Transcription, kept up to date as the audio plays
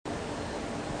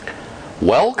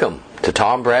Welcome to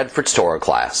Tom Bradford's Torah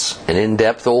class, an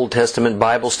in-depth Old Testament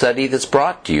Bible study that's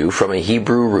brought to you from a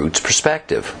Hebrew roots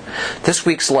perspective. This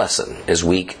week's lesson is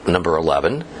week number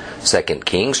 11, 2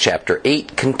 Kings chapter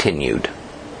 8 continued.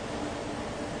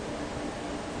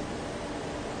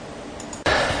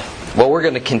 Well, we're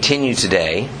going to continue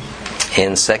today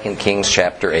in 2 Kings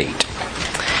chapter 8.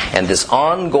 And this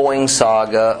ongoing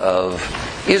saga of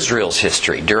Israel's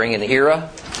history during an era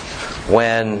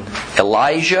when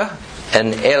Elijah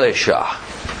and Elisha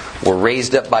were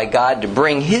raised up by God to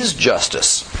bring His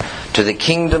justice to the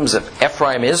kingdoms of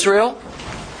Ephraim, Israel,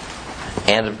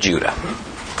 and of Judah.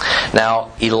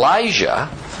 Now, Elijah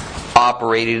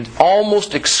operated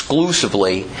almost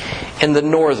exclusively in the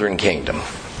northern kingdom.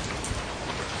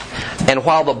 And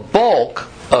while the bulk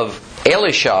of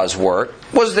Elisha's work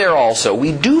was there also,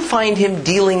 we do find him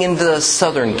dealing in the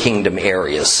southern kingdom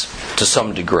areas to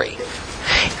some degree.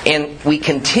 And we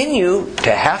continue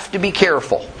to have to be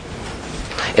careful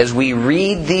as we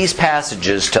read these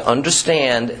passages to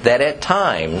understand that at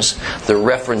times the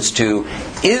reference to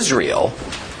Israel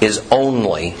is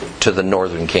only to the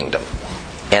northern kingdom.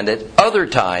 And at other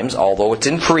times, although it's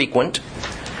infrequent,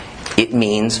 it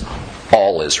means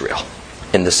all Israel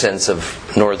in the sense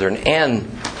of northern and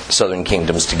southern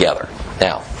kingdoms together.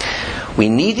 Now, we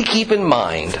need to keep in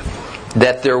mind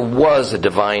that there was a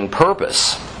divine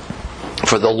purpose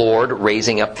for the Lord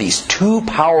raising up these two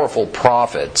powerful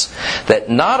prophets that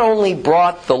not only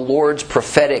brought the Lord's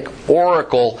prophetic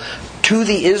oracle to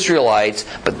the Israelites,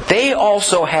 but they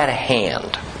also had a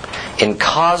hand in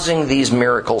causing these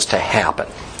miracles to happen.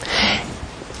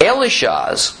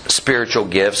 Elisha's spiritual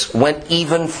gifts went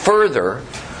even further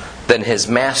than his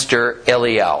master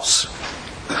Elias,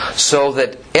 so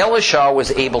that Elisha was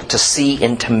able to see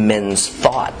into men's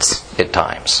thoughts at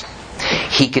times.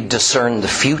 He could discern the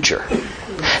future.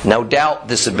 No doubt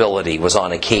this ability was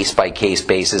on a case-by-case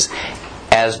basis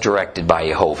as directed by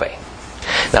Jehovah.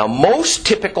 Now, most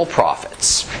typical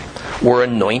prophets were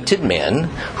anointed men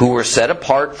who were set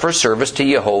apart for service to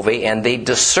Jehovah, and they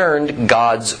discerned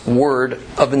God's word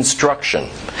of instruction.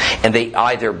 And they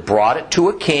either brought it to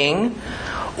a king,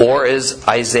 or as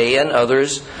Isaiah and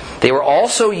others, they were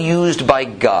also used by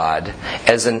God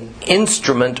as an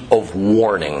instrument of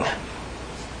warning.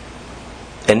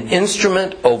 An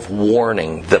instrument of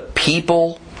warning the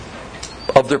people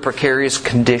of their precarious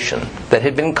condition that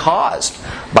had been caused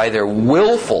by their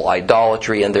willful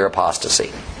idolatry and their apostasy.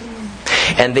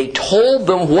 And they told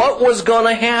them what was going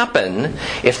to happen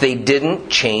if they didn't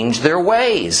change their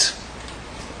ways.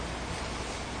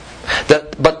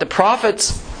 But the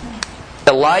prophets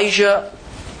Elijah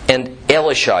and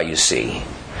Elisha, you see,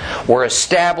 were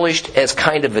established as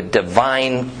kind of a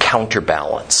divine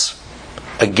counterbalance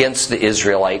against the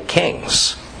Israelite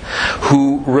kings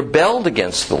who rebelled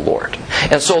against the Lord.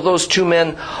 And so those two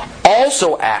men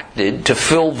also acted to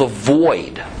fill the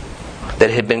void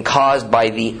that had been caused by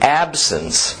the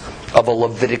absence of a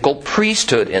Levitical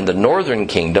priesthood in the northern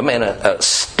kingdom and a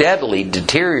steadily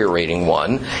deteriorating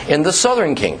one in the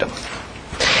southern kingdom.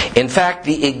 In fact,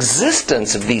 the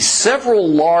existence of these several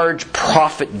large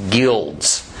prophet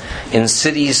guilds in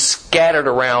cities scattered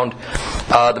around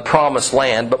the Promised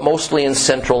Land, but mostly in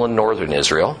central and northern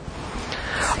Israel,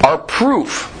 are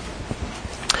proof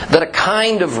that a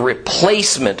kind of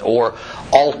replacement or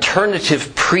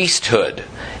alternative priesthood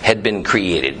had been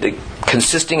created,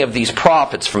 consisting of these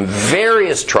prophets from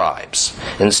various tribes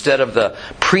instead of the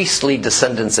priestly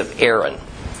descendants of Aaron.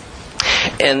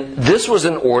 And this was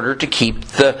in order to keep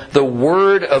the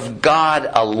Word of God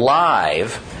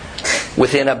alive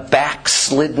within a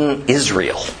backslidden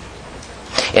Israel.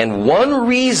 And one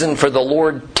reason for the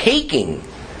Lord taking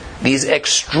these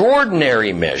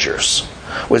extraordinary measures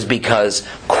was because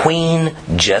Queen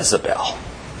Jezebel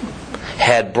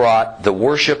had brought the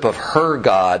worship of her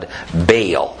god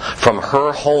Baal from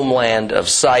her homeland of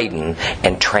Sidon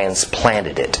and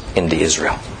transplanted it into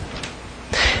Israel,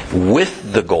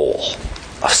 with the goal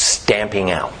of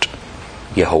stamping out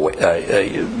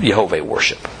Jehovah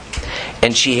worship.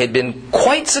 And she had been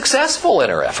quite successful in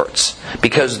her efforts,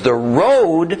 because the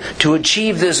road to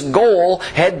achieve this goal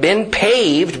had been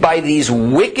paved by these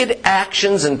wicked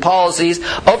actions and policies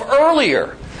of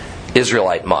earlier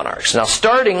Israelite monarchs. Now,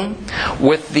 starting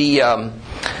with the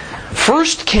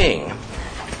first king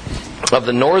of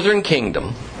the northern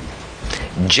kingdom,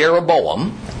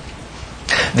 Jeroboam,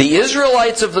 the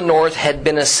Israelites of the north had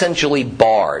been essentially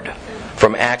barred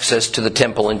from access to the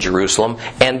temple in Jerusalem,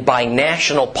 and by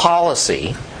national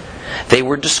policy, they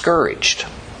were discouraged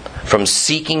from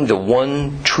seeking the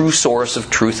one true source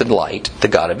of truth and light, the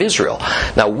God of Israel.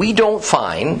 Now, we don't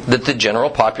find that the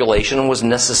general population was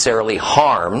necessarily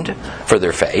harmed for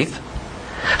their faith.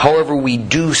 However, we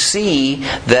do see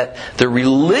that the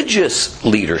religious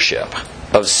leadership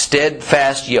of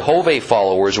steadfast Jehovah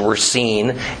followers were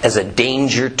seen as a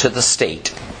danger to the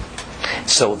state.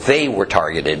 So they were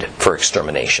targeted for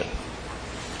extermination.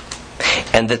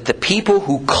 And that the people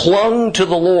who clung to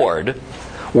the Lord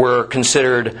were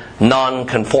considered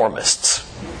nonconformists,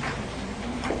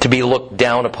 to be looked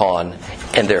down upon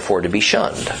and therefore to be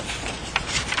shunned.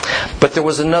 But there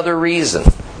was another reason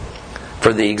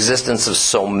for the existence of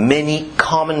so many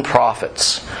common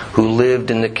prophets who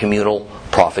lived in the communal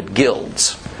prophet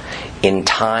guilds. In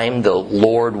time, the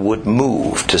Lord would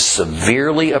move to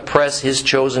severely oppress His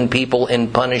chosen people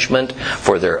in punishment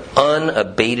for their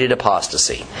unabated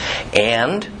apostasy.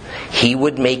 And He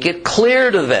would make it clear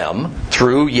to them,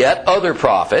 through yet other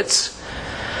prophets,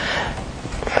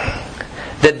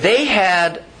 that they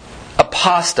had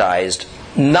apostatized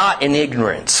not in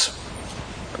ignorance,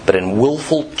 but in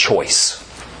willful choice.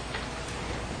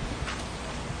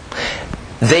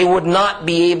 They would not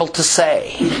be able to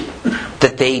say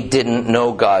that they didn't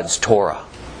know God's Torah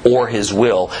or His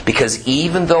will, because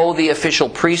even though the official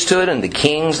priesthood and the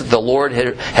kings that the Lord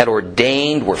had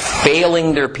ordained were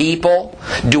failing their people,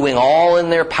 doing all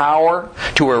in their power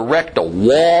to erect a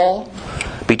wall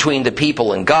between the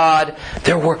people and God,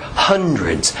 there were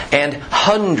hundreds and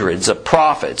hundreds of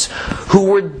prophets who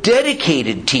were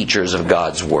dedicated teachers of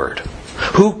God's Word,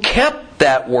 who kept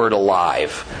that Word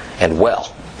alive and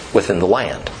well within the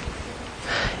land.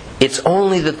 It's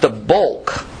only that the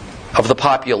bulk of the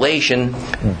population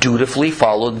dutifully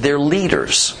followed their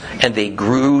leaders, and they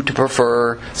grew to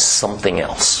prefer something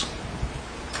else.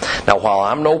 Now, while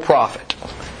I'm no prophet,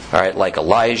 all right, like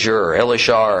Elijah or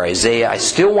Elisha or Isaiah, I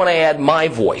still want to add my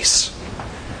voice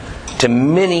to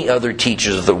many other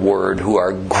teachers of the Word who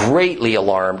are greatly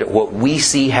alarmed at what we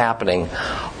see happening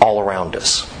all around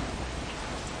us.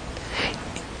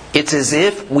 It's as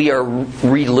if we are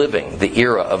reliving the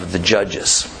era of the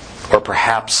judges, or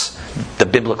perhaps the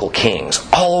biblical kings,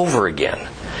 all over again.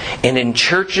 And in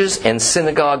churches and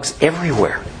synagogues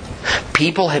everywhere,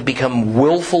 people have become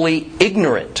willfully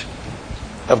ignorant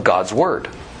of God's Word.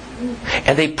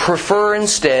 And they prefer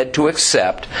instead to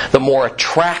accept the more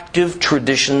attractive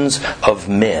traditions of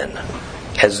men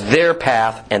as their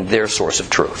path and their source of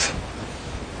truth.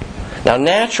 Now,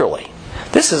 naturally,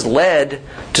 this has led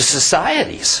to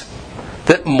societies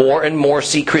that more and more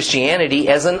see Christianity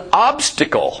as an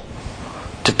obstacle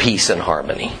to peace and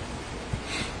harmony.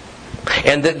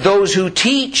 And that those who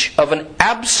teach of an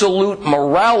absolute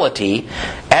morality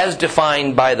as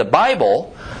defined by the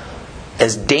Bible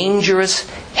as dangerous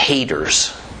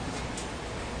haters.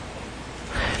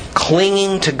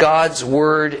 Clinging to God's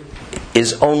Word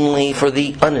is only for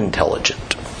the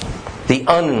unintelligent, the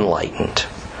unenlightened,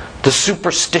 the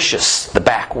superstitious, the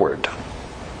backward.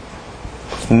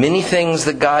 Many things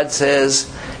that God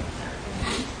says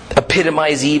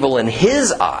epitomize evil in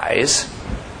His eyes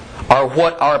are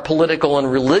what our political and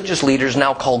religious leaders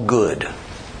now call good.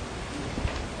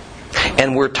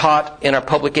 And we're taught in our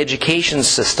public education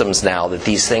systems now that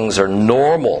these things are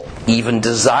normal, even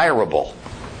desirable.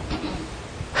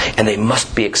 And they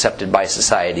must be accepted by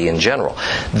society in general.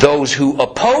 Those who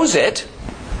oppose it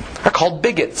are called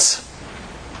bigots.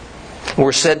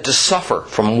 We're said to suffer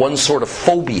from one sort of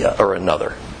phobia or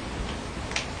another.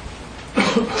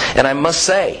 And I must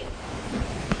say,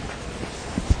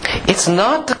 it's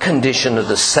not the condition of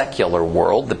the secular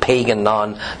world, the pagan,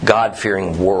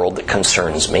 non-God-fearing world that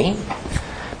concerns me.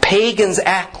 Pagans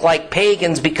act like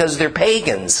pagans because they're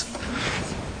pagans.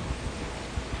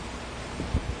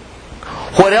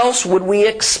 What else would we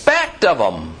expect of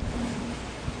them?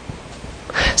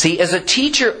 See, as a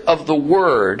teacher of the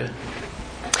Word,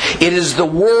 it is the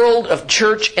world of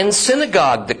church and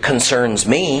synagogue that concerns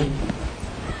me.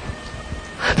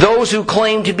 Those who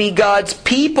claim to be God's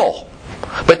people,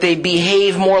 but they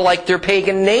behave more like their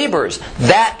pagan neighbors,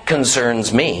 that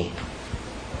concerns me.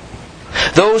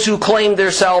 Those who claim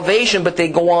their salvation, but they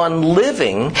go on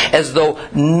living as though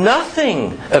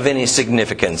nothing of any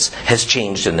significance has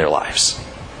changed in their lives.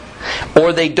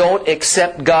 Or they don't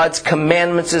accept God's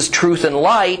commandments as truth and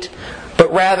light,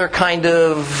 but rather kind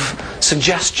of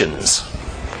suggestions.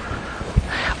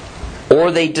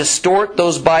 Or they distort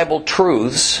those Bible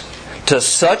truths to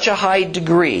such a high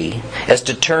degree as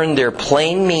to turn their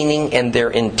plain meaning and their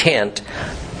intent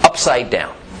upside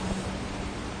down.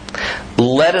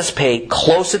 Let us pay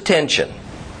close attention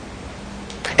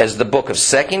as the book of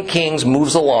 2 Kings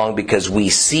moves along, because we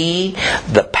see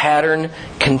the pattern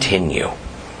continue,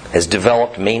 as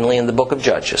developed mainly in the book of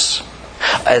Judges,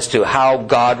 as to how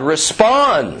God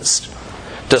responds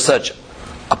to such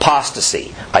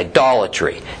apostasy,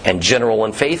 idolatry, and general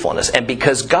unfaithfulness. And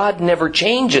because God never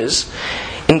changes,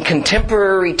 in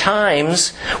contemporary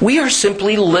times, we are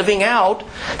simply living out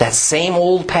that same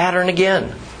old pattern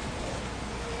again.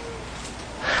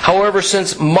 However,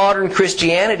 since modern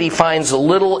Christianity finds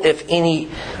little, if any,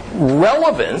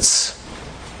 relevance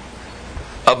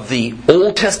of the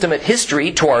Old Testament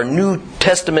history to our New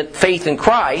Testament faith in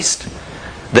Christ,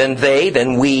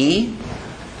 then we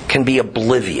can be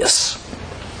oblivious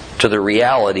to the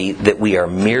reality that we are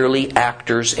merely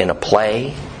actors in a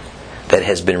play that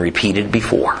has been repeated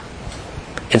before.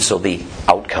 And so the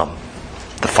outcome,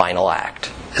 the final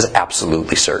act, is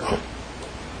absolutely certain.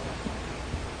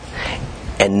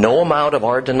 And no amount of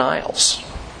our denials,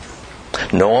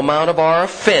 no amount of our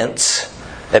offense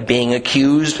at being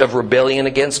accused of rebellion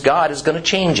against God is going to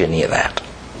change any of that.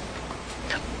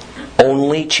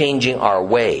 Only changing our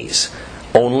ways,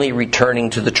 only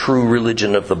returning to the true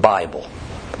religion of the Bible,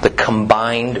 the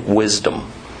combined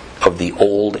wisdom of the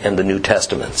Old and the New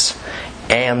Testaments,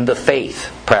 and the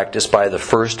faith practiced by the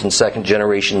first and second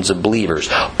generations of believers.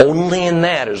 Only in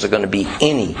that is there going to be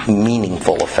any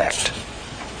meaningful effect.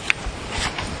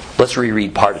 Let's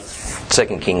reread part of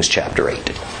 2 Kings chapter 8.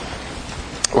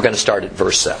 We're going to start at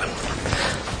verse 7.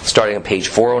 Starting on page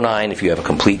 409 if you have a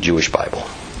complete Jewish Bible.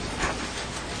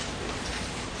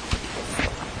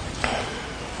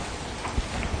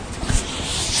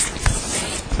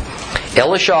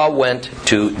 Elisha went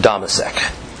to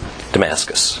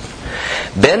Damascus.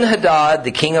 Ben-Hadad,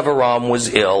 the king of Aram,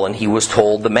 was ill, and he was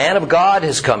told, "The man of God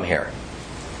has come here."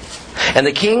 And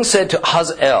the king said to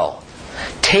Hazael,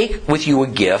 "Take with you a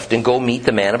gift and go meet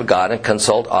the man of God and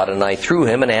consult Adonai through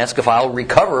him and ask if I'll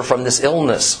recover from this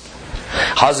illness."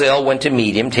 Hazael went to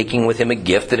meet him, taking with him a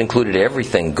gift that included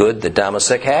everything good that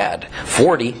Damascus had,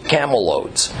 40 camel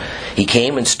loads. He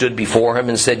came and stood before him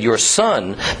and said, "Your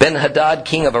son, Ben-Hadad,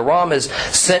 king of Aram, has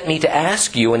sent me to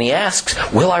ask you." And he asks,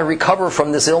 "Will I recover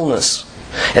from this illness?"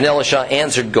 And Elisha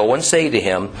answered, "Go and say to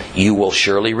him, you will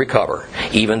surely recover,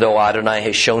 even though Adonai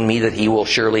has shown me that he will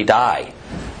surely die."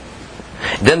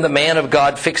 Then the man of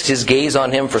God fixed his gaze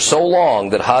on him for so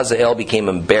long that Hazael became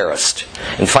embarrassed.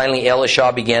 And finally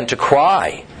Elisha began to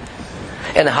cry.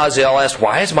 And Hazael asked,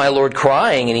 "Why is my Lord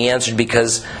crying?" And he answered,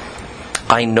 "Because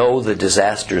I know the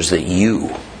disasters that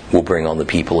you will bring on the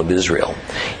people of Israel.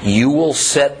 You will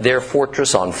set their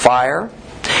fortress on fire.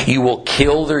 You will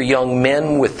kill their young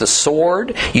men with the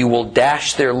sword. You will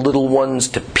dash their little ones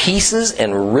to pieces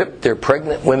and rip their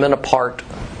pregnant women apart."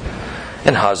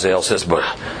 And Hazael says,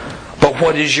 But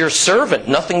what is your servant?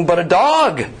 Nothing but a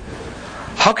dog.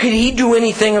 How could he do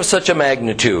anything of such a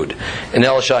magnitude? And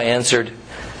Elisha answered,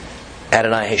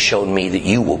 "Adonai has shown me that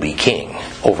you will be king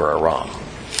over Aram."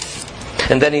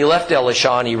 And then he left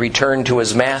Elisha and he returned to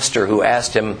his master, who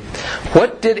asked him,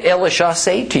 "What did Elisha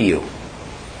say to you?"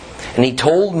 And he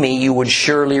told me you would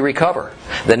surely recover.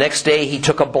 The next day he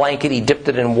took a blanket, he dipped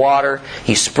it in water,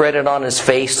 he spread it on his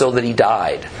face so that he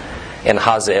died. And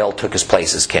Hazael took his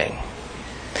place as king.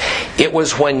 It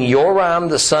was when Joram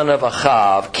the son of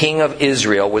Achav, king of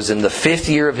Israel, was in the 5th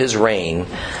year of his reign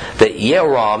that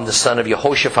Joram the son of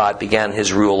Jehoshaphat began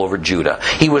his rule over Judah.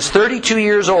 He was 32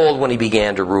 years old when he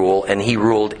began to rule, and he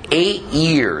ruled 8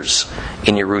 years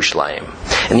in Jerusalem.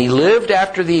 And he lived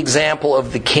after the example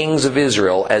of the kings of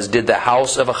Israel, as did the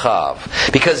house of Achav,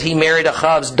 because he married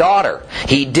Achav's daughter.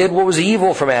 He did what was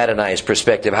evil from Adonai's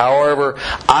perspective. However,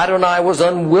 Adonai was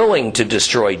unwilling to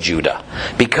destroy Judah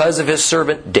because of his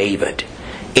servant David,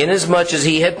 inasmuch as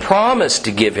he had promised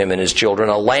to give him and his children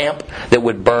a lamp that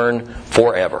would burn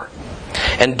forever.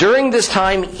 And during this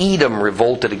time, Edom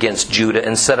revolted against Judah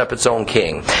and set up its own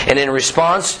king. And in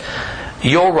response,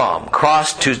 Joram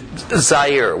crossed to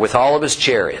Zair with all of his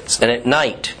chariots. And at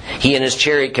night, he and his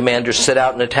chariot commanders set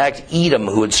out and attacked Edom,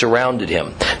 who had surrounded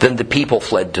him. Then the people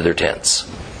fled to their tents.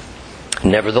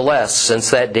 Nevertheless,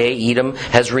 since that day, Edom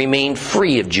has remained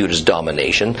free of Judah's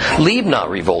domination. Libnah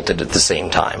revolted at the same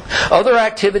time. Other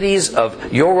activities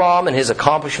of Joram and his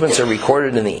accomplishments are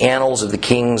recorded in the annals of the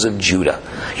kings of Judah.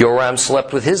 Joram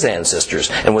slept with his ancestors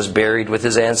and was buried with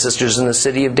his ancestors in the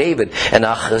city of David. And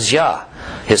Ahaziah,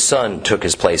 his son, took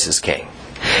his place as king.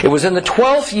 It was in the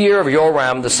 12th year of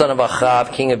Joram, the son of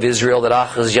Achav, king of Israel, that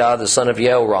Ahaziah, the son of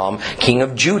Joram, king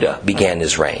of Judah, began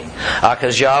his reign.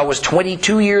 Ahaziah was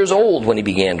 22 years old when he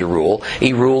began to rule.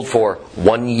 He ruled for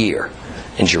 1 year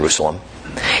in Jerusalem.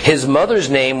 His mother's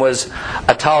name was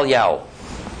Athaliah,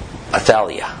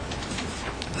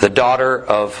 the daughter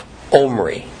of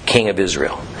Omri, king of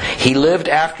Israel. He lived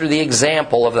after the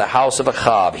example of the house of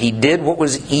Achav. He did what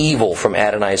was evil from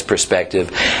Adonai's perspective,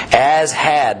 as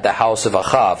had the house of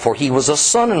Achav, for he was a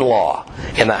son-in-law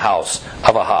in the house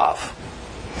of Ahav.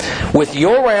 With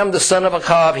Joram the son of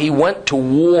Achav, he went to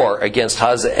war against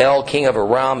Hazael, king of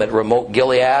Aram, at remote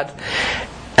Gilead,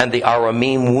 and the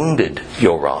Aramim wounded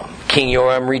Joram. King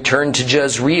Joram returned to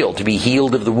Jezreel to be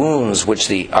healed of the wounds which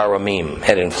the Aramim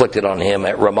had inflicted on him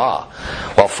at Ramah,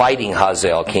 while fighting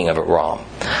Hazael, king of Aram.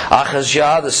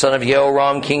 Ahaziah, the son of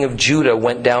Jehoram, king of Judah,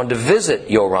 went down to visit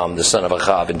Joram, the son of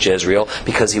Achav, in Jezreel,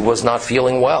 because he was not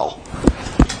feeling well.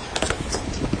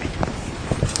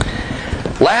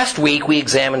 Last week we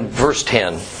examined verse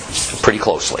 10 pretty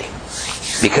closely,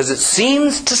 because it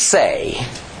seems to say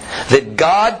that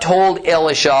God told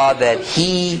Elisha that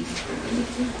he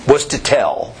was to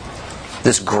tell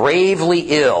this gravely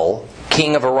ill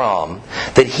king of Aram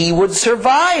that he would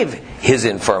survive his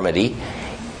infirmity,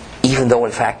 even though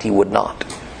in fact he would not.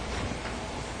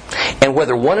 And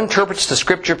whether one interprets the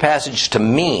scripture passage to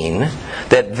mean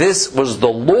that this was the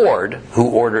Lord who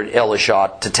ordered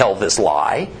Elisha to tell this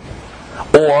lie,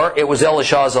 or it was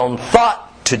Elisha's own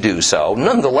thought to do so,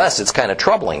 nonetheless it's kind of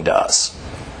troubling to us.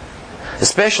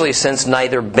 Especially since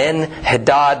neither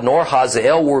Ben-Hadad nor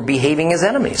Hazael were behaving as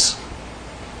enemies.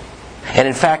 And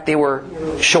in fact, they were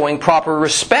showing proper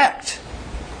respect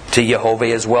to Jehovah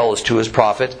as well as to his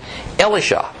prophet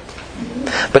Elisha.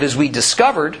 But as we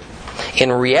discovered,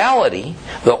 in reality,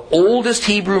 the oldest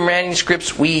Hebrew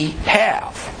manuscripts we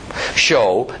have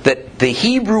show that the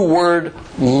Hebrew word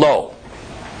lo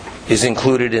is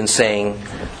included in saying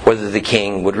whether the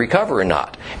king would recover or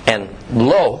not. And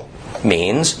lo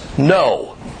means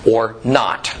no or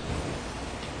not.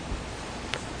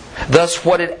 Thus,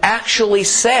 what it actually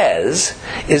says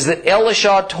is that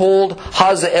Elisha told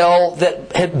Hazael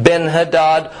that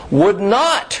Ben-Hadad would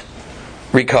not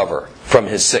recover from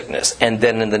his sickness. And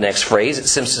then in the next phrase, it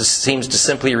seems to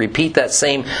simply repeat that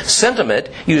same sentiment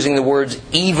using the words,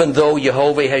 even though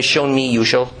Jehovah has shown me, you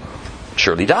shall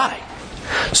surely die.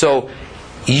 So,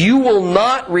 you will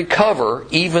not recover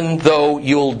even though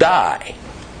you'll die.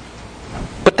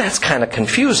 But that's kind of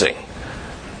confusing.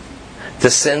 The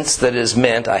sense that is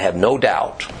meant, I have no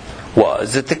doubt,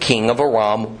 was that the king of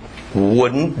Aram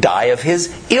wouldn't die of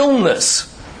his illness,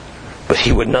 but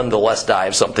he would nonetheless die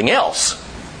of something else.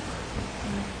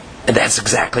 And that's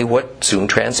exactly what soon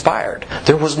transpired.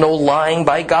 There was no lying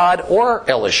by God or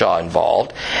Elisha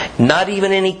involved, not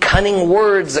even any cunning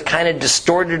words that kind of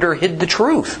distorted or hid the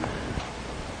truth.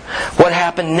 What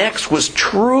happened next was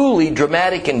truly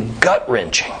dramatic and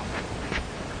gut-wrenching.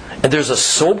 And there's a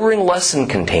sobering lesson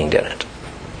contained in it.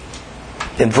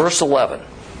 In verse 11,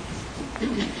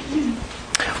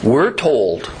 we're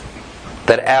told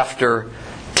that after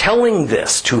telling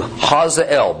this to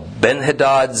Hazael,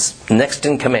 Ben-Hadad's next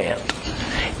in command,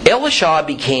 Elisha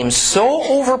became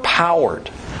so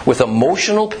overpowered with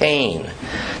emotional pain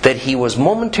that he was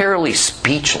momentarily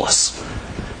speechless.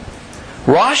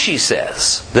 Rashi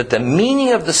says that the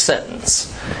meaning of the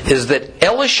sentence is that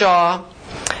Elisha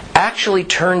actually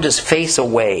turned his face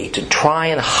away to try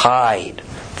and hide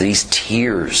these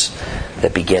tears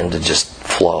that began to just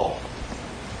flow.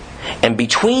 And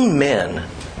between men,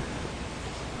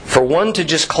 for one to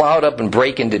just cloud up and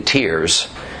break into tears,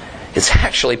 it's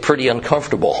actually pretty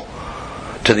uncomfortable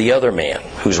to the other man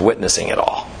who's witnessing it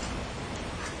all.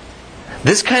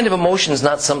 This kind of emotion is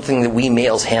not something that we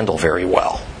males handle very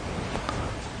well.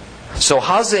 So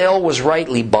Hazael was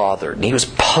rightly bothered, and he was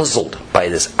puzzled by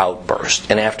this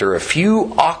outburst. And after a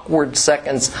few awkward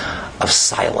seconds of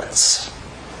silence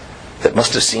that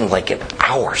must have seemed like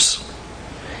hours,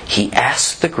 he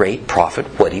asked the great prophet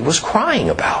what he was crying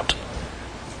about.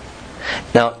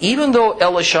 Now, even though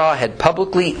Elisha had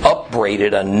publicly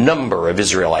upbraided a number of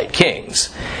Israelite kings,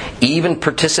 even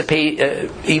participating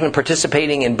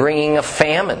in bringing a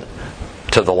famine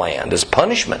to the land as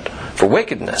punishment for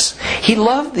wickedness, he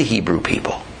loved the Hebrew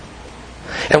people.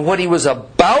 And what he was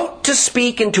about to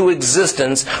speak into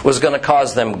existence was going to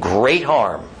cause them great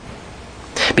harm.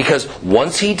 Because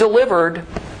once he delivered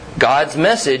God's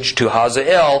message to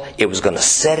Hazael, it was going to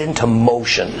set into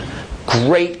motion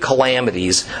great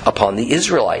calamities upon the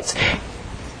Israelites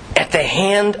at the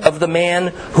hand of the man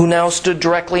who now stood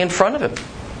directly in front of him.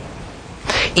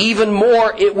 Even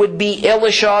more, it would be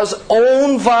Elisha's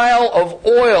own vial of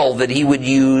oil that he would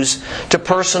use to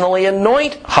personally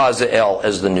anoint Hazael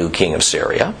as the new king of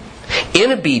Syria,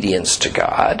 in obedience to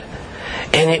God,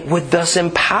 and it would thus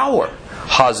empower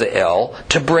Hazael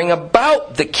to bring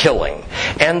about the killing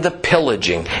and the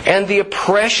pillaging and the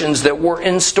oppressions that were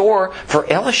in store for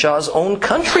Elisha's own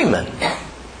countrymen.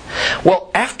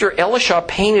 Well, after Elisha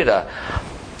painted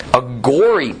a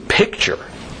gory picture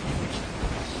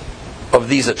of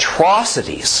these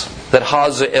atrocities that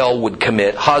Hazael would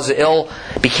commit, Hazael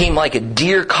became like a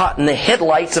deer caught in the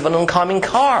headlights of an oncoming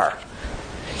car.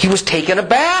 he was taken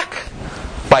aback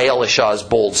by Elishah's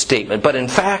bold statement. But in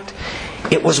fact,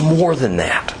 it was more than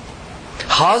that.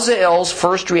 Hazael's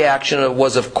first reaction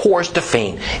was, of course, to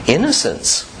feign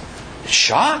innocence.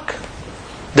 Shock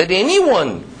that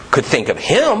anyone could think of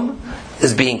him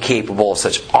as being capable of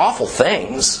such awful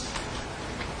things.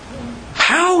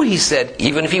 How, he said,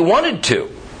 even if he wanted to,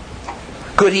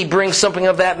 could he bring something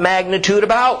of that magnitude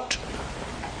about?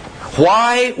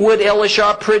 Why would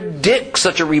Elisha predict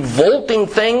such a revolting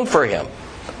thing for him?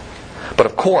 But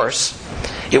of course,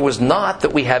 it was not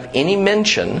that we have any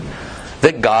mention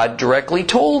that God directly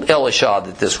told Elisha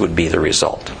that this would be the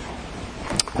result.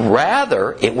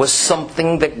 Rather, it was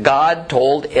something that God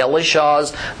told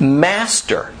Elisha's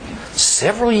master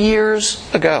several years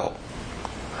ago,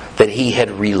 that he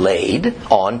had relayed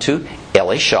on to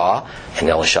Elisha, and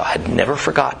Elisha had never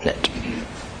forgotten it.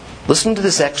 Listen to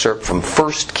this excerpt from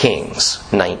 1 Kings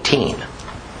 19.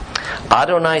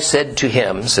 Adonai said to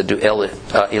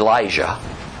Elijah,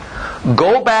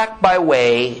 "Go back by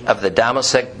way of the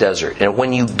Damascus desert, and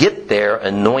when you get there,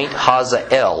 anoint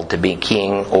Hazael to be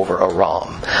king over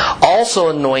Aram. Also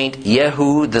anoint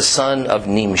Jehu the son of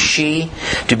Nimshi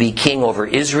to be king over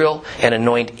Israel, and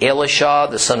anoint Elisha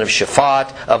the son of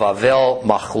Shaphat of Avel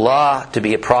Machlah to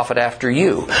be a prophet after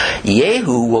you.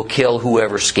 Jehu will kill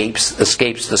whoever escapes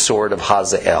the sword of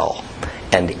Hazael,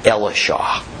 and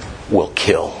Elisha will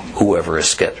kill whoever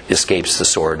escapes the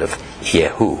sword of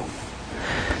Jehu."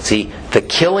 See, the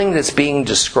killing that's being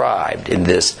described in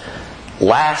this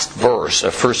last verse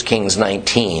of 1 Kings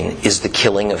 19 is the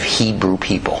killing of Hebrew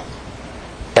people,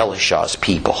 Elisha's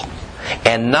people.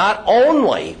 And not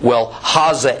only will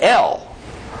Hazael,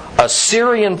 a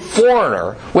Syrian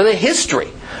foreigner with a history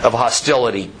of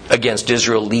hostility against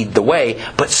Israel, lead the way,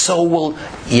 but so will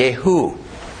Jehu,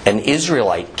 an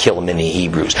Israelite, kill many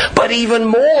Hebrews. But even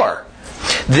more,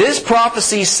 this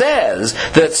prophecy says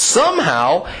that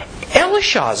somehow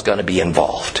Elisha is going to be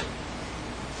involved.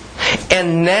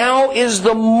 And now is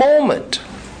the moment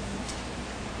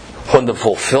when the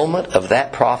fulfillment of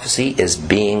that prophecy is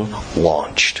being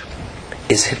launched.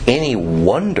 Is it any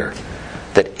wonder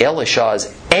that Elisha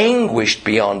is anguished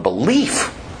beyond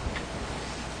belief?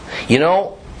 You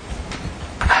know,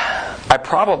 I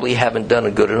probably haven't done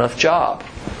a good enough job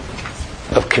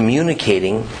of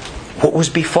communicating what was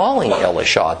befalling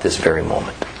Elisha at this very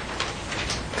moment.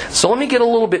 So let me get a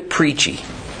little bit preachy.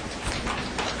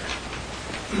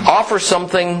 Offer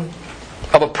something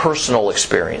of a personal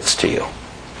experience to you.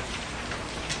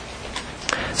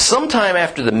 Sometime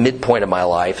after the midpoint of my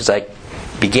life, as I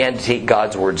began to take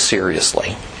God's Word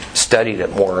seriously, studied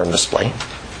it more earnestly,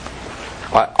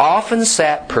 I often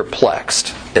sat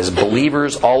perplexed as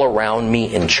believers all around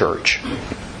me in church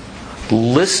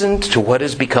listened to what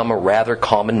has become a rather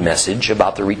common message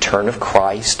about the return of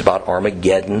Christ, about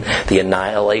Armageddon, the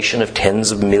annihilation of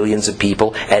tens of millions of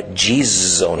people at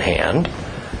Jesus' own hand,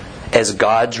 as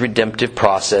God's redemptive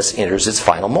process enters its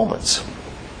final moments.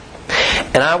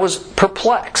 And I was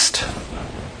perplexed,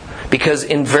 because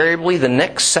invariably the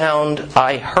next sound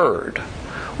I heard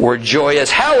were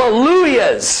joyous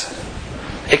hallelujahs,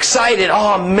 excited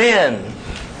amen,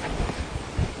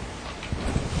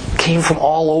 came from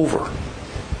all over.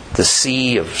 The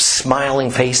sea of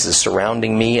smiling faces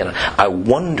surrounding me, and I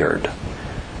wondered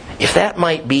if that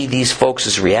might be these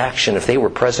folks' reaction if they were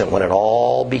present when it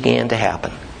all began to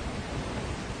happen.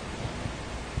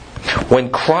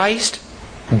 When Christ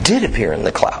did appear in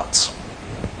the clouds,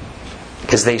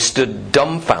 as they stood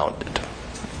dumbfounded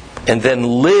and then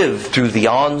lived through the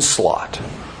onslaught,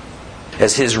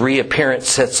 as His reappearance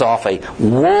sets off a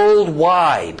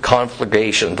worldwide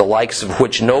conflagration, the likes of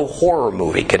which no horror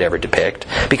movie could ever depict,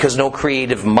 because no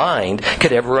creative mind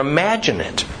could ever imagine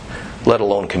it, let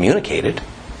alone communicate it.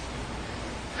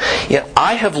 Yet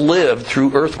I have lived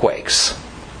through earthquakes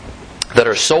that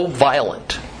are so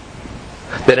violent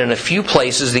that in a few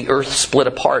places the earth split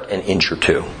apart an inch or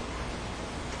two.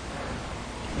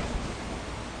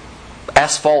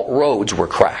 Asphalt roads were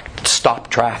cracked, stopped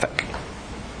traffic.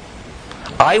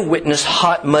 I witnessed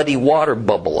hot, muddy water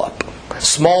bubble up.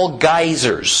 Small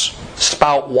geysers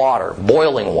spout water,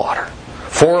 boiling water,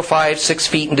 4 or 5, 6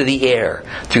 feet into the air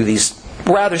through these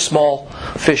rather small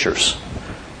fissures.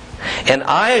 And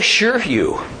I assure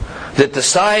you that the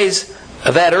size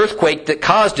of that earthquake that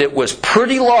caused it was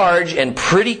pretty large and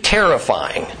pretty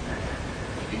terrifying.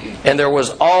 And there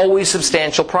was always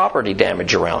substantial property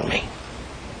damage around me.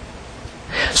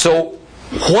 So,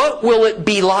 what will it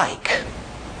be like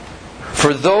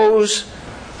for those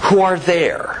who are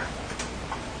there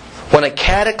when a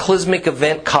cataclysmic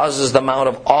event causes the Mount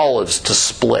of Olives to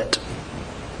split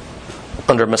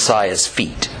under Messiah's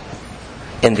feet?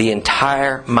 and the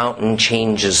entire mountain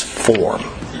changes form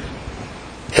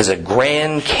as a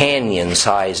Grand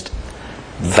Canyon-sized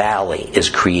valley is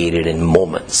created in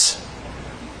moments,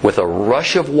 with a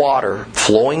rush of water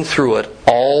flowing through it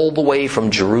all the way from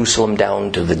Jerusalem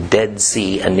down to the Dead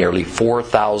Sea, a nearly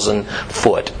 4,000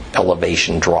 foot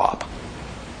elevation drop.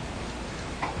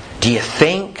 Do you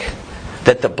think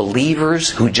that the believers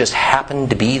who just happened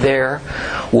to be there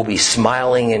will be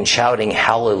smiling and shouting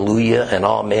hallelujah and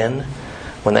amen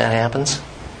when that happens?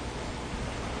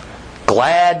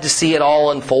 Glad to see it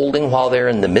all unfolding while they're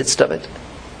in the midst of it?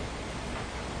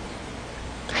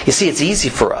 You see, it's easy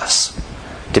for us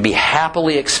to be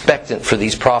happily expectant for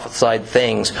these prophesied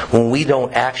things when we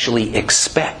don't actually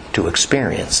expect to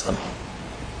experience them.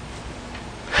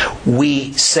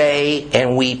 We say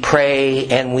and we pray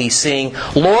and we sing,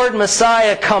 Lord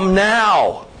Messiah, come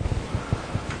now.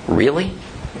 Really?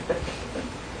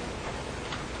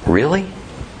 Really?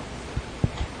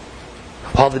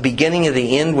 While the beginning of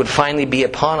the end would finally be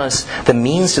upon us, the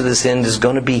means to this end is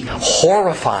going to be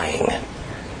horrifying.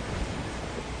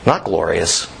 Not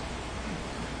glorious.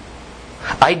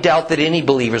 I doubt that any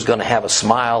believer is going to have a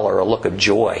smile or a look of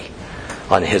joy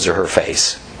on his or her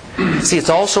face. See, it's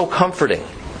also comforting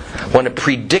when a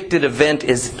predicted event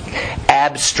is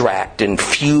abstract and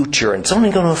future and it's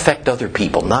only going to affect other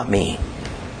people, not me.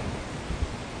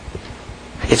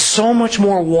 It's so much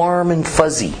more warm and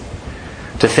fuzzy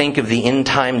to think of the end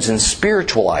times in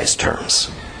spiritualized terms,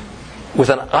 with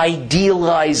an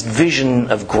idealized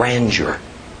vision of grandeur.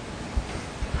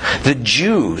 The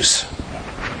Jews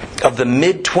of the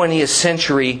mid-20th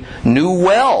century knew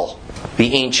well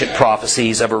the ancient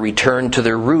prophecies of a return to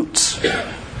their roots.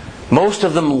 Most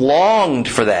of them longed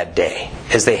for that day,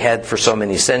 as they had for so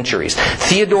many centuries.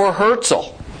 Theodor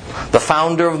Herzl, the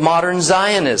founder of modern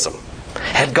Zionism,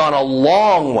 had gone a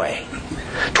long way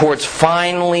towards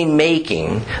finally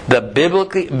making the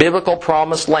biblical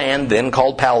promised land, then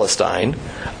called Palestine,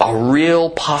 a real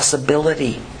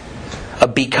possibility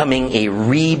of becoming a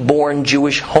reborn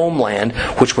Jewish homeland,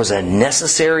 which was a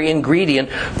necessary ingredient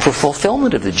for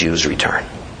fulfillment of the Jews' return.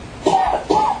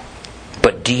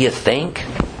 But do you think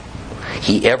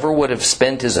he ever would have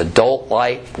spent his adult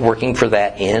life working for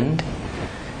that end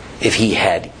if he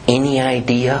had any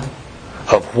idea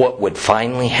of what would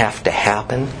finally have to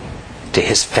happen to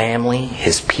his family,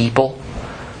 his people,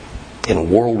 in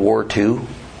World War II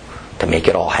to make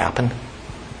it all happen?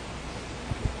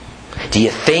 Do you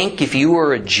think if you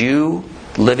were a Jew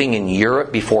living in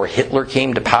Europe before Hitler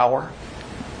came to power,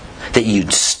 that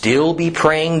you'd still be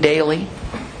praying daily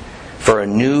for a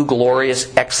new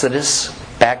glorious exodus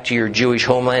back to your Jewish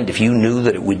homeland if you knew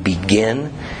that it would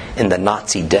begin in the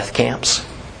Nazi death camps?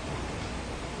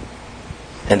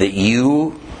 And that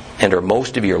you and or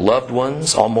most of your loved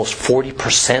ones, almost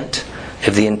 40%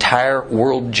 of the entire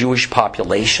world Jewish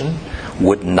population,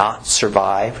 would not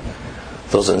survive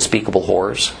those unspeakable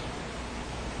horrors?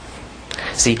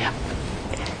 See,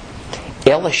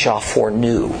 Elisha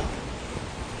foreknew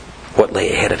what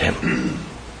lay ahead of him.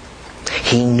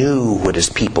 He knew what his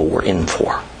people were in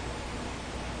for.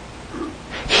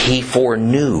 He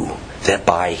foreknew that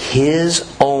by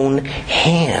his own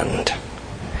hand,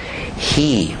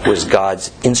 he was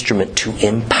God's instrument to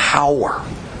empower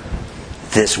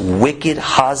this wicked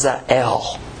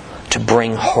Hazael to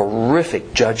bring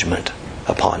horrific judgment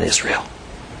upon Israel.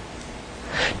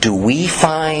 Do we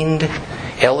find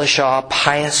Elisha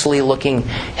piously looking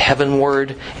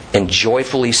heavenward and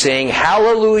joyfully saying,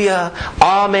 Hallelujah,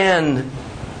 Amen,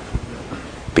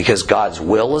 because God's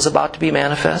will is about to be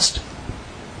manifest?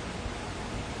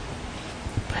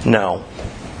 No.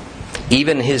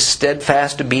 Even his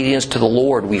steadfast obedience to the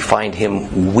Lord, we find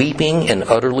him weeping and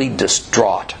utterly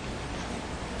distraught.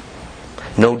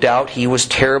 No doubt he was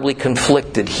terribly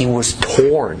conflicted. He was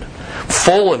torn,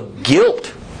 full of guilt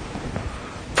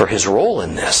for his role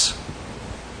in this.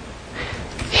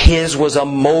 His was a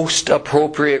most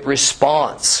appropriate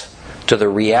response to the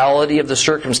reality of the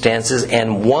circumstances,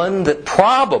 and one that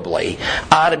probably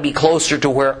ought to be closer to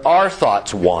where our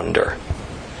thoughts wander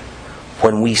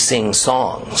when we sing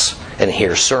songs and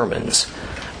hear sermons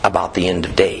about the end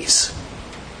of days.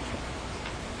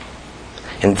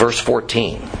 In verse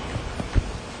 14,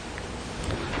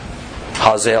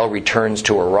 Hazael returns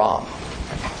to Aram,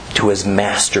 to his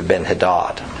master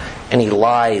Ben-Hadad, and he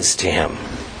lies to him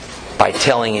by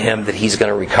telling him that he's going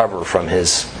to recover from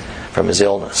his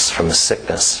illness, from his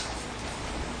sickness.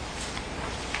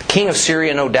 The king of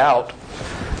Syria, no doubt,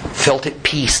 felt at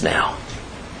peace now.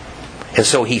 And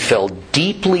so he fell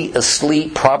deeply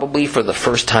asleep, probably for the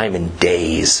first time in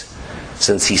days,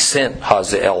 since he sent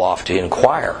Hazael off to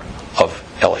inquire of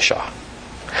Elisha.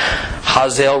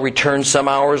 Hazael returned some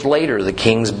hours later to the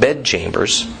king's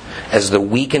bedchambers as the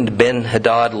weakened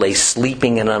Ben-Hadad lay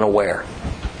sleeping and unaware.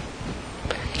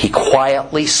 He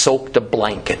quietly soaked a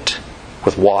blanket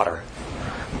with water,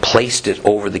 placed it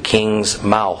over the king's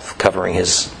mouth, covering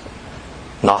his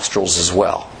nostrils as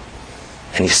well,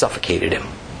 and he suffocated him.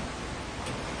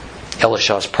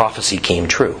 Elishah's prophecy came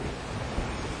true.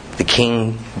 The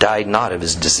king died not of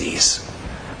his disease,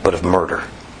 but of murder.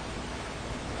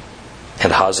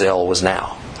 And Hazael was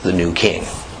now the new king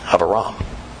of Aram.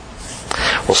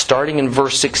 Well, starting in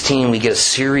verse 16, we get a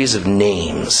series of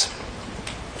names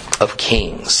of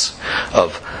kings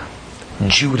of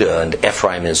Judah and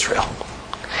Ephraim, Israel.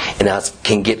 And that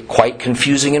can get quite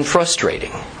confusing and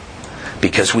frustrating,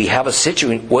 because we have a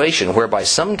situation whereby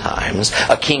sometimes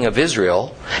a king of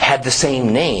Israel had the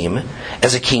same name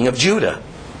as a king of Judah.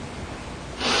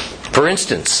 For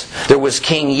instance, there was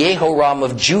King Jehoram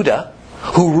of Judah,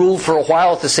 who ruled for a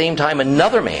while. At the same time,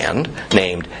 another man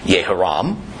named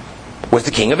Jehoram was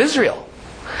the king of Israel.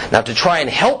 Now, to try and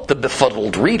help the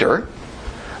befuddled reader,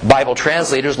 Bible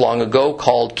translators long ago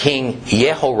called King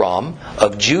Jehoram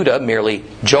of Judah merely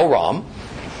Joram,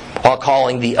 while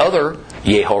calling the other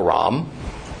Jehoram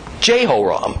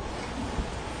Jehoram.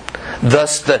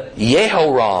 Thus, the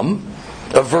Jehoram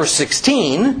of verse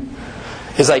 16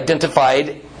 is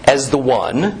identified as the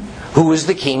one who is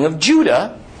the king of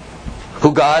Judah,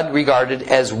 who God regarded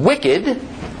as wicked,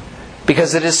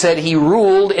 because it is said he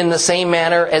ruled in the same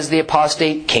manner as the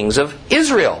apostate kings of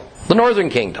Israel, the northern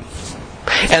kingdom.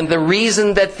 And the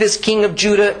reason that this king of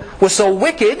Judah was so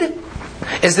wicked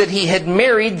is that he had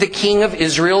married the king of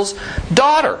Israel's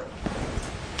daughter.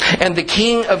 And the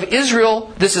king of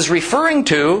Israel this is referring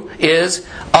to is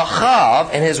Ahav,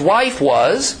 and his wife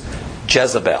was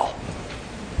Jezebel.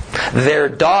 Their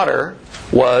daughter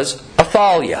was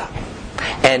Athaliah,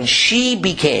 and she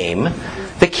became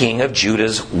the king of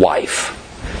Judah's wife.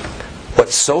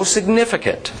 What's so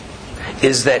significant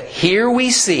is that here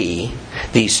we see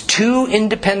these two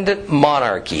independent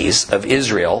monarchies of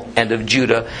Israel and of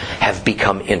Judah have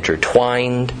become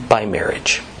intertwined by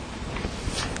marriage.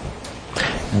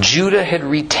 Judah had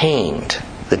retained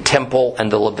the temple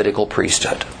and the Levitical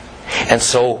priesthood. And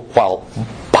so, while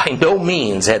by no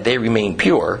means had they remained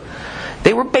pure,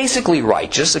 they were basically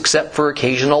righteous except for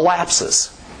occasional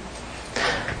lapses.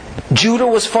 Judah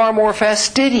was far more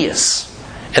fastidious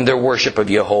in their worship of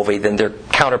Jehovah than their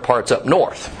counterparts up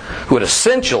north, who had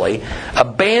essentially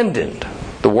abandoned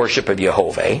the worship of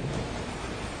Jehovah.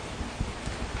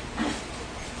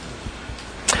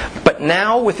 But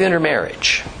now, with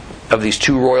intermarriage of these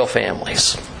two royal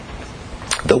families,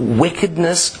 the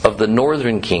wickedness of the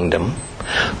northern kingdom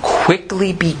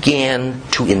quickly began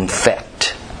to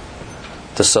infect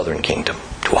the southern kingdom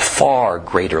to a far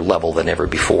greater level than ever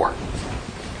before.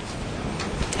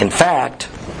 In fact,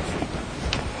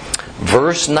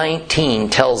 verse 19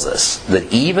 tells us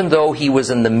that even though he was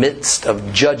in the midst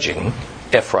of judging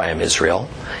Ephraim, Israel,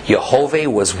 Jehovah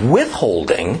was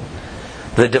withholding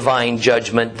the divine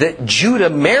judgment that Judah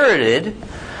merited,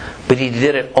 but he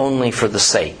did it only for the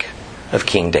sake of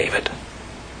King David.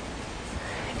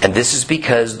 And this is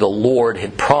because the Lord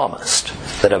had promised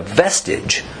that a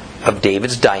vestige of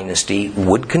David's dynasty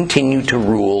would continue to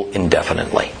rule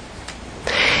indefinitely.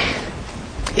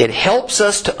 It helps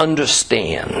us to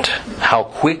understand how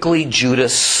quickly Judah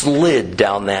slid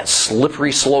down that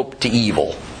slippery slope to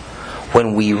evil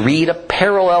when we read a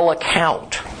parallel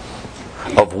account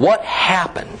of what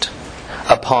happened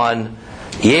upon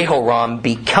Jehoram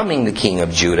becoming the king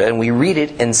of Judah, and we read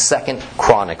it in 2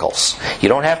 Chronicles. You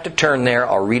don't have to turn there,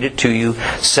 I'll read it to you.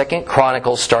 2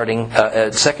 Chronicles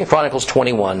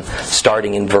 21,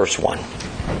 starting in verse 1.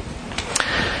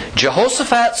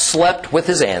 Jehoshaphat slept with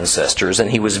his ancestors,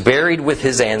 and he was buried with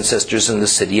his ancestors in the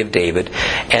city of David,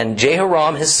 and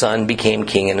Jehoram his son became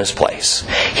king in his place.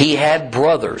 He had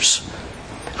brothers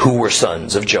who were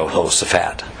sons of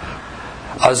Jehoshaphat: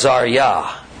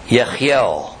 Azariah,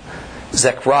 Yehiel,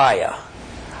 Zechariah,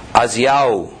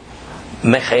 Aziau,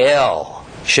 Michael,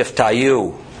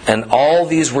 Shiftayu, and all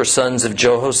these were sons of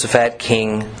Jehoshaphat,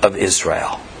 king of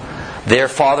Israel. Their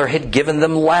father had given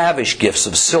them lavish gifts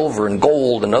of silver and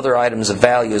gold and other items of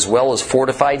value, as well as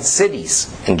fortified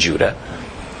cities in Judah.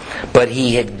 But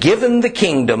he had given the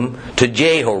kingdom to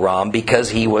Jehoram because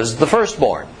he was the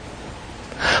firstborn.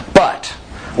 But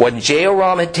when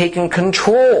Jehoram had taken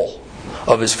control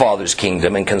of his father's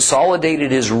kingdom and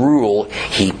consolidated his rule,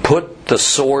 he put the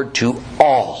sword to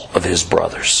all of his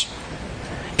brothers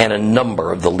and a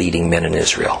number of the leading men in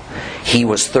Israel. He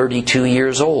was 32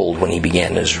 years old when he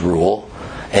began his rule,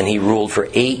 and he ruled for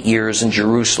 8 years in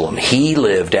Jerusalem. He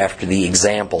lived after the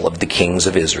example of the kings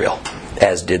of Israel.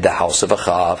 as did the house of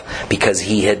Achav, because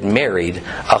he had married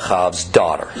Achav's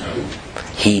daughter.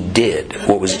 He did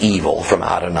what was evil from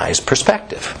Adonai's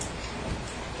perspective.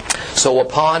 So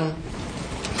upon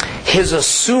his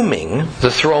assuming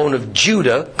the throne of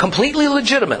Judah completely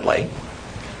legitimately,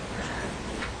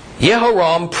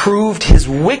 Jehoram proved his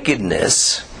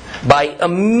wickedness by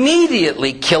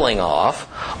immediately killing off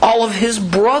all of his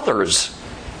brothers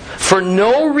for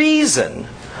no reason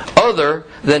other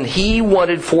than he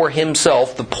wanted for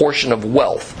himself the portion of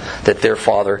wealth that their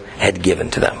father had given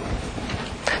to them.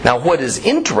 Now, what is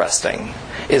interesting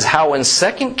is how in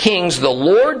 2 Kings the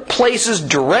Lord places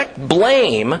direct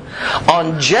blame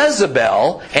on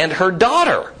Jezebel and her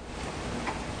daughter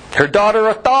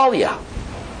Athaliah,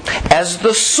 as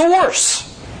the source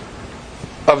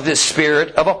of this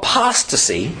spirit of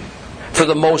apostasy for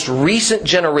the most recent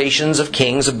generations of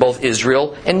kings of both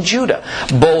Israel and Judah.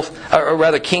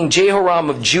 King Jehoram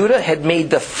of Judah had made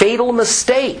the fatal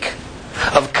mistake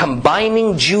of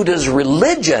combining Judah's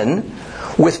religion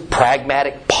with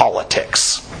pragmatic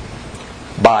politics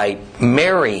by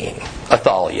marrying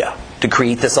Athaliah to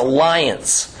create this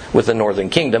alliance with the northern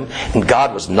kingdom, and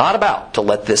God was not about to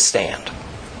let this stand.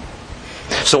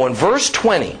 So in verse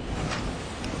 20,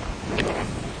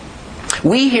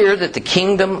 we hear that the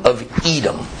kingdom of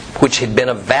Edom, which had been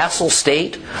a vassal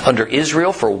state under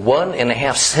Israel for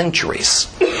 1.5 centuries,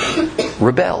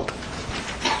 rebelled.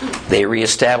 They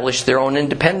reestablished their own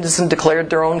independence and declared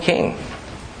their own king.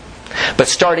 But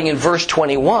starting in verse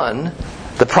 21,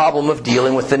 the problem of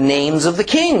dealing with the names of the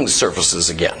kings surfaces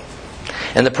again.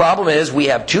 And the problem is we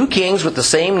have 2 kings with the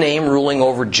same name ruling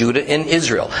over Judah and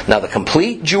Israel. Now the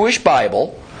complete Jewish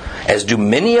Bible, as do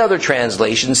many other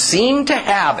translations, seem to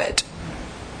have it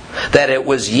that it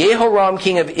was Jehoram,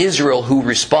 king of Israel, who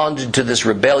responded to this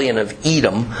rebellion of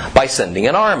Edom by sending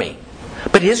an army.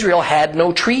 But Israel had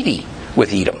no treaty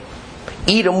with Edom.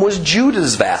 Edom was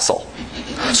Judah's vassal.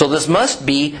 So this must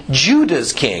be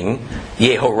Judah's king,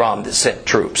 Jehoram, that sent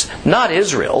troops, not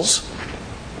Israel's.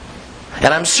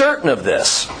 And I'm certain of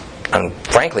this. I'm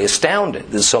frankly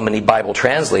astounded that so many Bible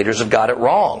translators have got it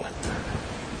wrong.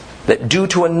 That due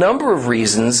to a number of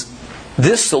reasons,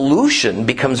 this solution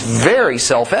becomes very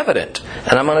self-evident.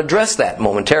 And I'm going to address that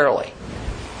momentarily.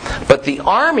 But the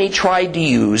army tried to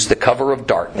use the cover of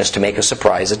darkness to make a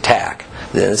surprise attack.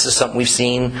 This is something we've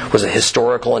seen was a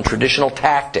historical and traditional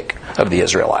tactic of the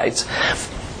Israelites.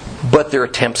 But their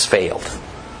attempts failed.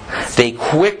 They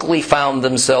quickly found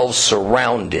themselves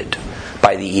surrounded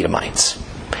by the Edomites.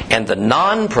 And the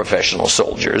non-professional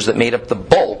soldiers that made up the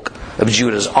bulk of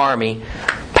Judah's army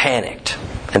panicked.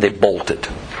 And they bolted.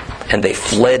 And they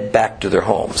fled back to their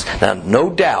homes. Now, no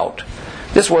doubt,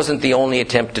 this wasn't the only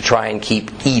attempt to try and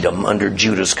keep Edom under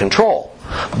Judah's control.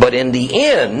 But in the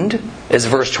end, as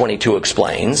verse 22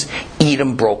 explains,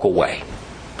 Edom broke away.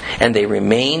 And they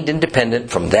remained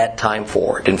independent from that time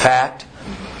forward. In fact,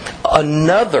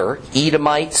 another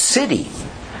Edomite city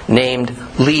named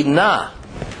Libnah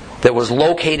that was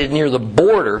located near the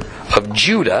border of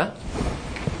Judah,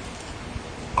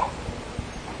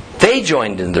 they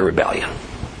joined in the rebellion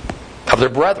of their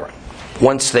brethren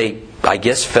once they, I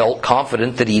guess, felt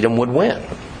confident that Edom would win.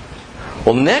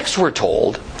 Well, next we're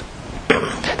told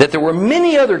that there were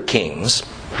many other things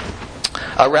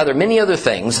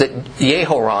that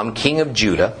Jehoram, king of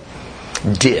Judah,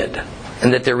 did,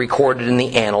 and that they're recorded in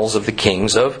the annals of the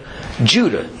kings of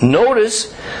Judah.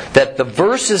 Notice that the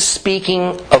verse is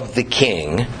speaking of the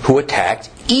king who attacked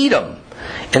Edom,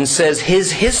 and says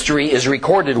his history is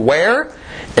recorded where?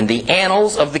 In the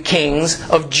annals of the kings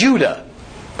of Judah.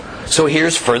 So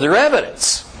here's further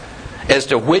evidence as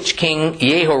to which king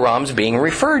Jehoram's being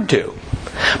referred to.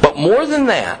 But more than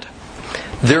that,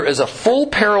 there is a full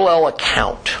parallel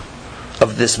account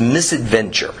of this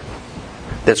misadventure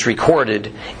that's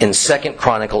recorded in 2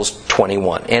 Chronicles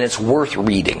 21. And it's worth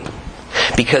reading.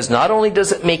 Because not only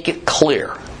does it make it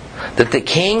clear that the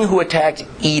king who attacked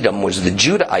Edom was the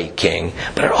Judahite king,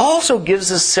 but it also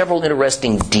gives us several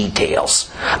interesting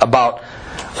details about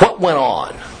what went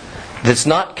on that's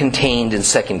not contained in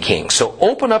 2 Kings. So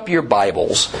open up your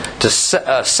Bibles to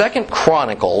 2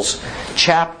 Chronicles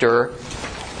chapter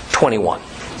 21.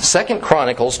 2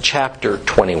 Chronicles chapter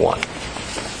 21.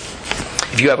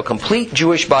 If you have a complete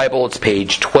Jewish Bible, it's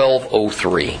page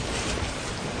 1203.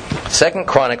 2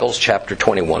 Chronicles chapter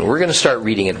 21. We're going to start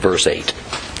reading at verse 8.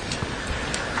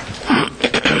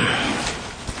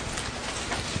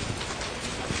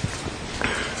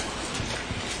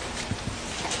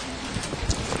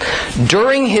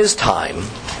 During his time,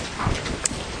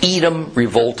 Edom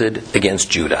revolted against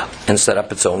Judah and set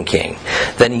up its own king.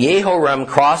 Then Jehoram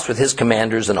crossed with his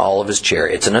commanders and all of his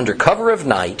chariots, and under cover of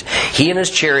night he and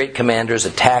his chariot commanders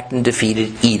attacked and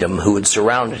defeated Edom, who had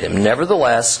surrounded him.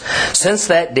 Nevertheless, since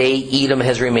that day Edom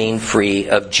has remained free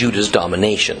of Judah's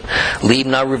domination.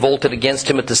 Libnah revolted against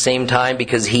him at the same time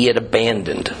because he had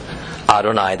abandoned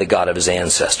Adonai, the God of his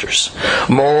ancestors.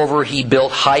 Moreover, he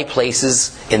built high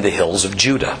places in the hills of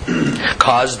Judah,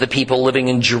 caused the people living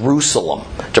in Jerusalem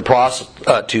to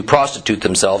prostitute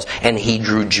themselves, and he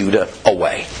drew Judah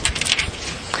away.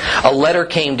 A letter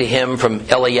came to him from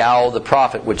Eliyahu the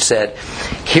prophet, which said,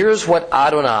 "Here's what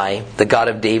Adonai, the God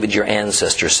of David your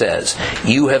ancestor, says.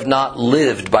 You have not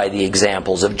lived by the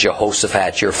examples of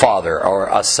Jehoshaphat your father, or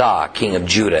Asa, king of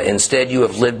Judah. Instead, you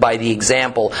have lived by the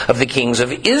example of the kings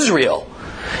of Israel,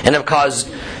 and have caused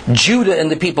Judah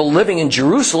and the people living in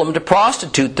Jerusalem to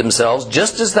prostitute themselves,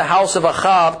 just as the house of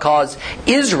Ahab caused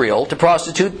Israel to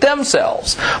prostitute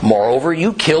themselves. Moreover,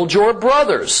 you killed your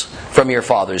brothers from your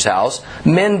father's house,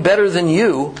 men better than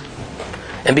you.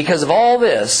 And because of all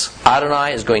this,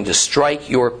 Adonai is going to strike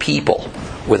your people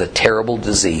with a terrible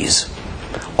disease.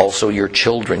 Also your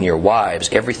children, your wives,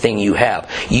 everything you have.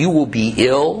 You will be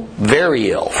ill,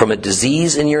 very ill, from a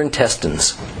disease in your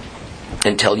intestines,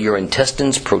 until your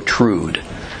intestines protrude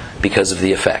because of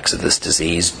the effects of this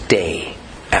disease day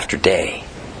after day."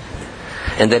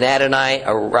 And then Adonai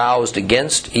aroused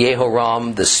against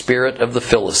Jehoram the spirit of the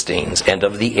Philistines and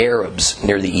of the Arabs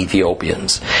near the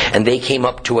Ethiopians. And they came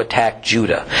up to attack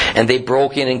Judah. And they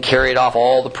broke in and carried off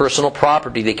all the personal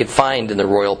property they could find in the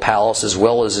royal palace, as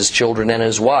well as his children and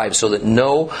his wives, so that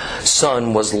no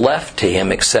son was left to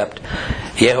him except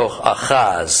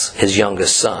Jehoahaz, his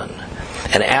youngest son.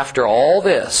 And after all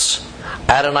this,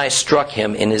 Adonai struck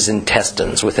him in his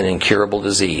intestines with an incurable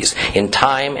disease. In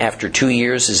time, after 2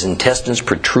 years, his intestines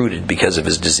protruded because of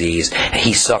his disease, and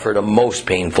he suffered a most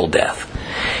painful death.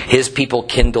 His people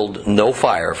kindled no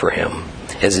fire for him,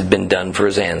 as had been done for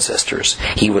his ancestors.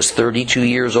 He was 32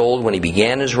 years old when he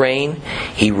began his reign.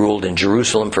 He ruled in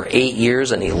Jerusalem for 8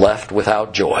 years, and he left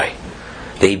without joy.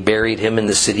 They buried him in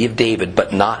the city of David,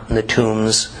 but not in the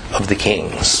tombs of the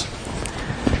kings.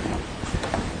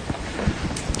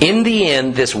 In the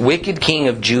end, this wicked king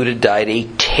of Judah died a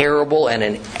terrible and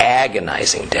an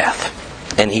agonizing death,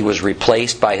 and he was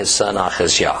replaced by his son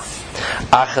Ahaziah.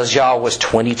 Ahaziah was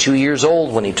 22 years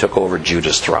old when he took over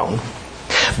Judah's throne,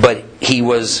 but he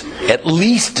was at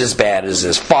least as bad as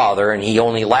his father, and he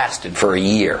only lasted for a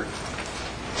year.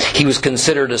 He was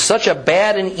considered as such a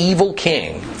bad and evil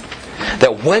king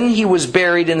that when he was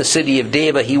buried in the city of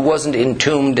David, he wasn't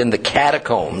entombed in the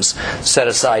catacombs set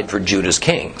aside for Judah's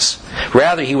kings.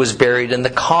 Rather, he was buried in the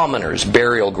commoners'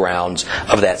 burial grounds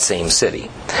of that same city.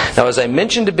 Now, as I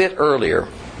mentioned a bit earlier,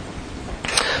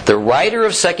 the writer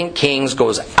of 2 Kings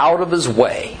goes out of his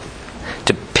way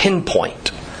to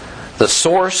pinpoint the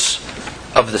source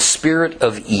of the spirit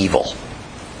of evil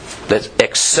that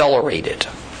accelerated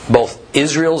both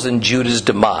Israel's and Judah's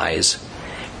demise,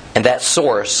 and that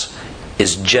source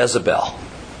is Jezebel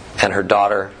and her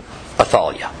daughter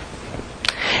Athaliah.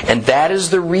 And that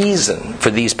is the reason for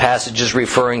these passages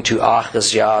referring to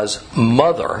Ahaziah's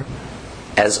mother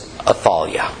as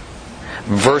Athaliah.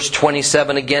 Verse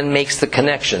 27 again makes the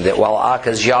connection that while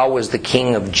Ahaziah was the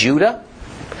king of Judah,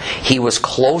 he was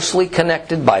closely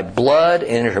connected by blood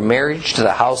and intermarriage to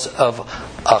the house of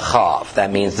Ahab.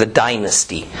 That means the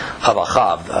dynasty of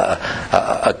Ahab,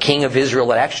 a king of Israel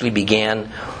that actually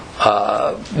began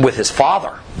with his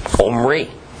father, Omri.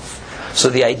 So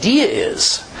the idea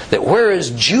is that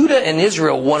whereas Judah and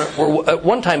Israel were at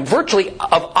one time virtually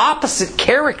of opposite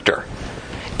character,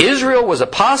 Israel was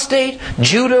apostate,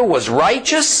 Judah was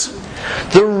righteous.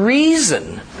 The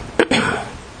reason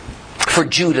for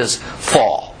Judah's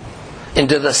fall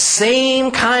into the same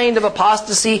kind of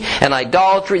apostasy and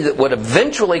idolatry that would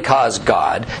eventually cause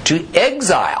God to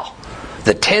exile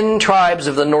the 10 tribes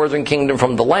of the northern kingdom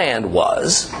from the land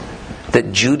was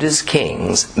that Judah's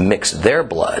kings mixed their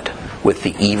blood with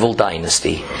the evil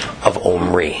dynasty of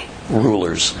Omri,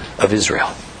 rulers of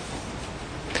Israel.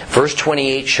 Verse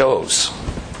 28 shows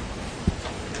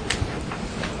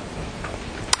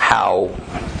how,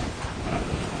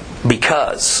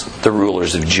 because the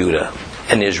rulers of Judah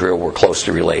and Israel were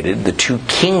closely related, the two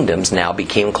kingdoms now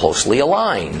became closely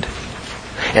aligned.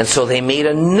 And so they made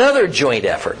another joint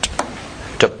effort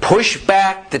to push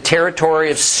back the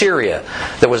territory of Syria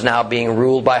that was now being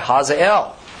ruled by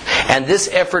Hazael. And this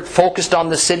effort focused on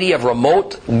the city of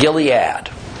remote Gilead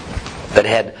that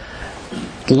had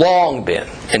long been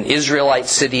an Israelite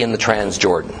city in the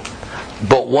Transjordan.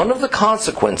 But one of the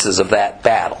consequences of that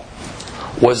battle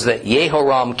was that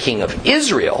Jehoram, king of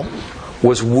Israel,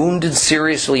 was wounded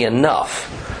seriously enough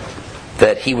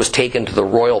that he was taken to the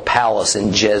royal palace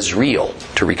in Jezreel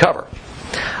to recover.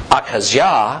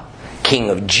 Ahaziah, king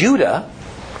of Judah,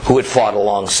 who had fought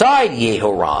alongside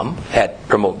Jehoram at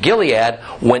Ramoth Gilead,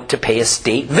 went to pay a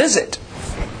state visit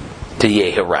to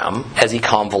Jehoram as he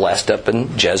convalesced up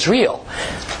in Jezreel.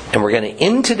 And we're going to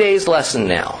end today's lesson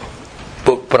now.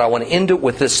 But I want to end it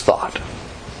with this thought.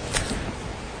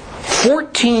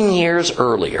 14 years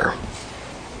earlier,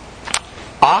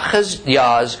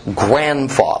 Ahaziah's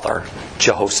grandfather,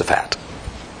 Jehoshaphat,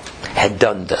 had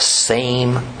done the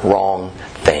same wrong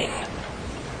thing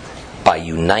by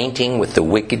uniting with the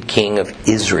wicked king of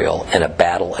Israel in a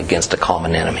battle against a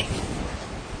common enemy.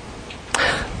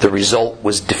 The result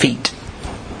was defeat.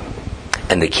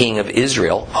 And the king of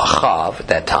Israel, Ahav, at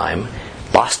that time,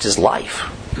 lost his life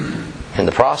in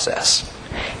the process.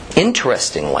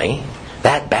 Interestingly,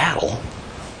 that battle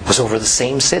was over the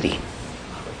same city,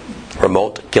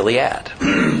 Ramoth Gilead,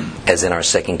 as in our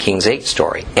 2 Kings 8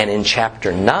 story. And in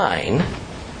chapter 9,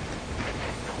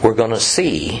 we're going to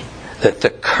see that the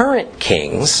current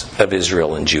kings of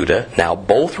Israel and Judah, now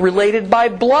both related by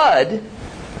blood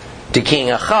to King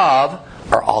Ahav,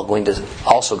 are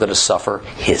also going to suffer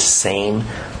his same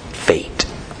fate.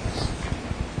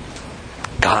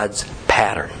 God's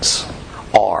patterns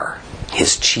are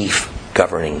his chief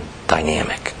governing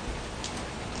dynamic.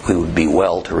 We would be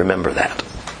well to remember that.